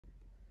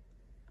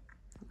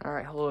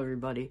Alright, hello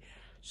everybody.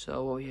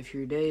 So what we have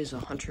here today is a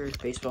Hunter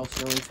baseball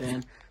ceiling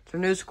fan. It's a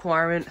news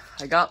requirement.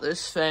 I got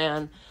this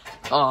fan.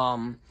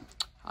 I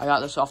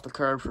got this off the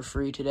curb for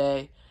free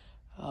today.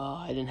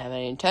 I didn't have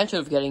any intention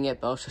of getting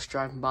it, but I was just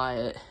driving by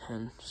it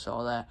and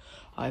saw that.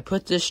 I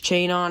put this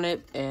chain on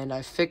it and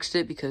I fixed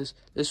it because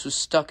this was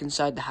stuck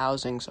inside the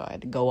housing, so I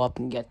had to go up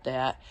and get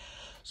that.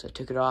 So I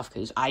took it off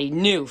because I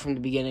knew from the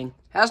beginning.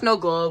 Has no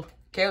globe,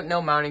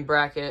 no mounting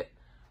bracket.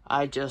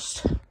 I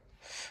just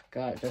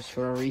got it just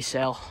for a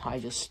resale. I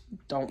just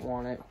don't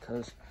want it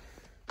because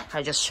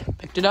I just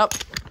picked it up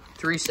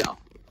to resell.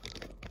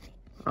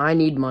 I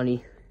need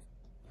money.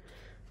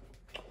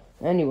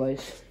 Anyways,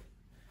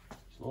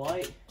 it's the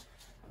light.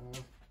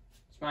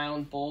 It's my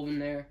own bulb in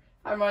there.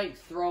 I might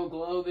throw a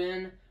globe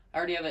in. I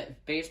already have a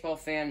baseball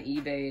fan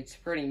eBay. It's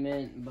pretty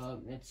mint, but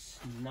it's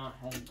not,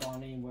 hasn't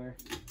gone anywhere.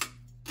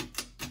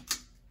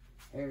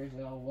 There's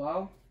a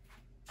wow.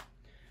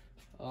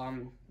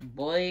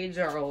 Blades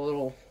are a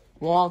little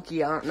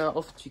wonky. I don't know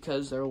if it's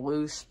because they're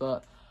loose,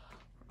 but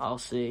I'll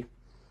see.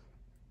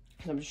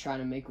 I'm just trying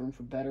to make room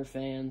for better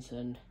fans,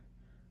 and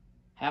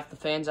half the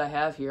fans I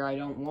have here I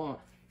don't want.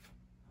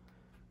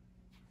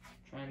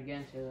 Trying to get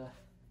into the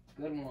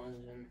good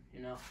ones and, you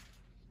know,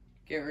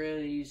 get rid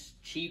of these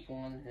cheap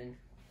ones and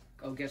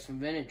go get some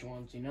vintage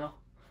ones, you know?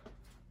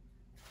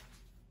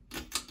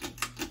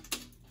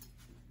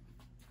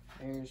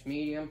 There's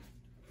medium.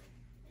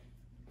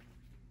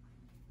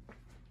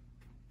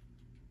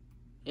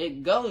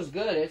 It goes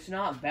good. It's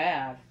not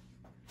bad.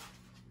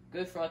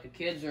 Good for like a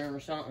kid's room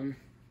or something.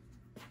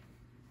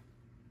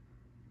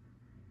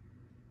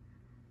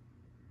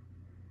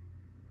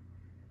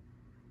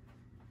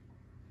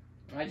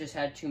 I just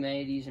had too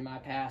many of these in my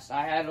past.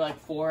 I had like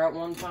 4 at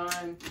one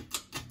time.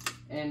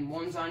 And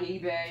one's on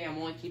eBay. I'm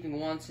only keeping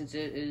one since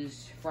it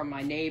is from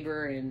my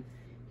neighbor and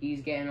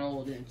he's getting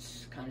old and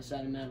it's kind of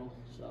sentimental,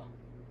 so.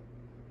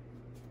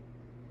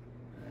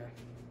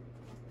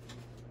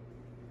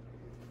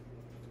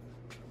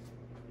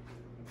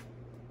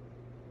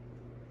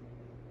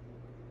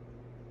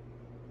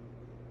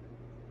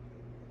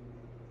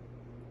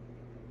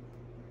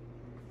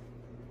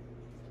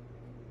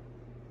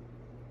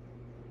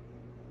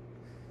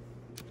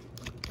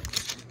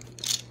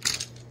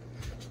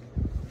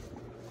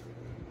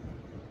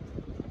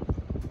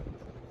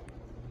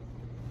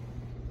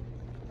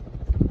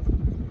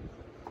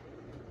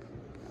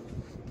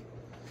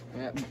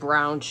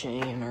 Brown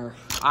chain, or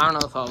I don't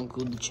know if I'll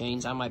include the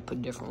chains. I might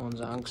put different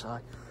ones on because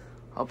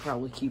I'll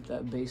probably keep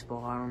that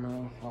baseball. I don't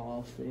know.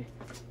 I'll see.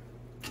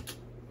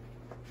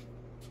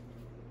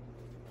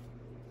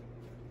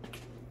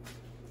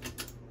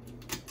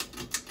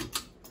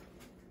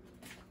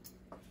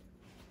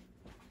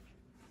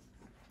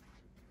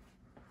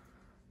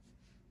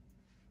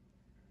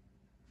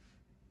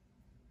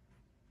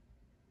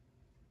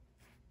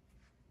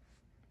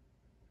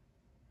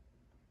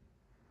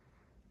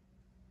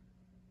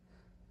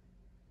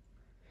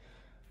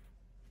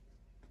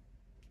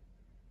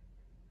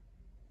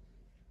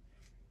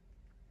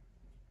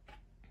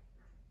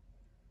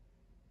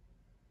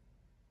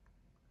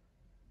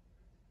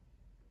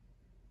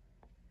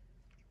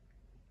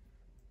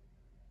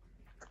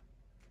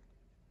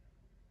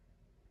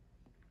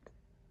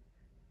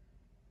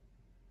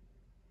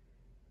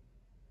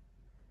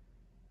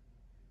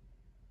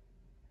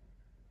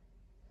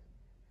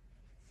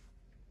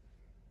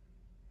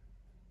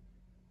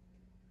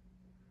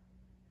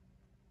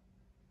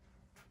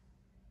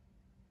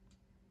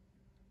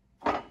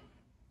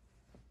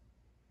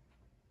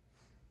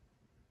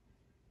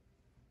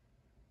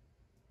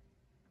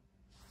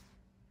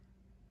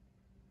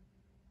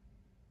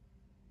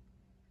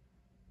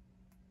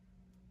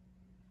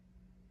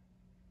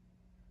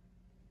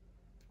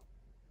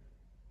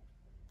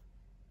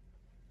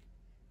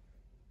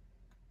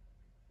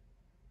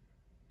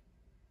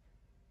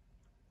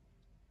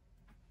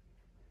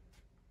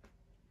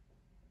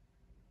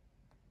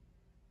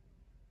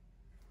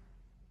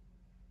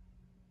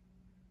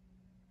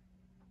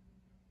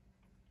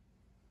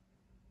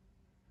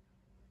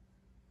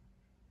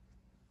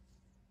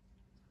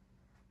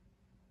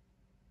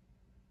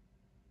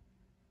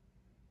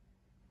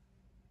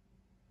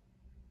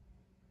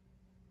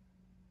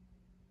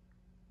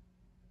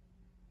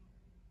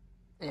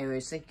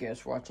 Anyways, thank you guys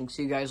for watching.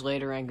 See you guys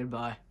later and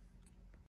goodbye.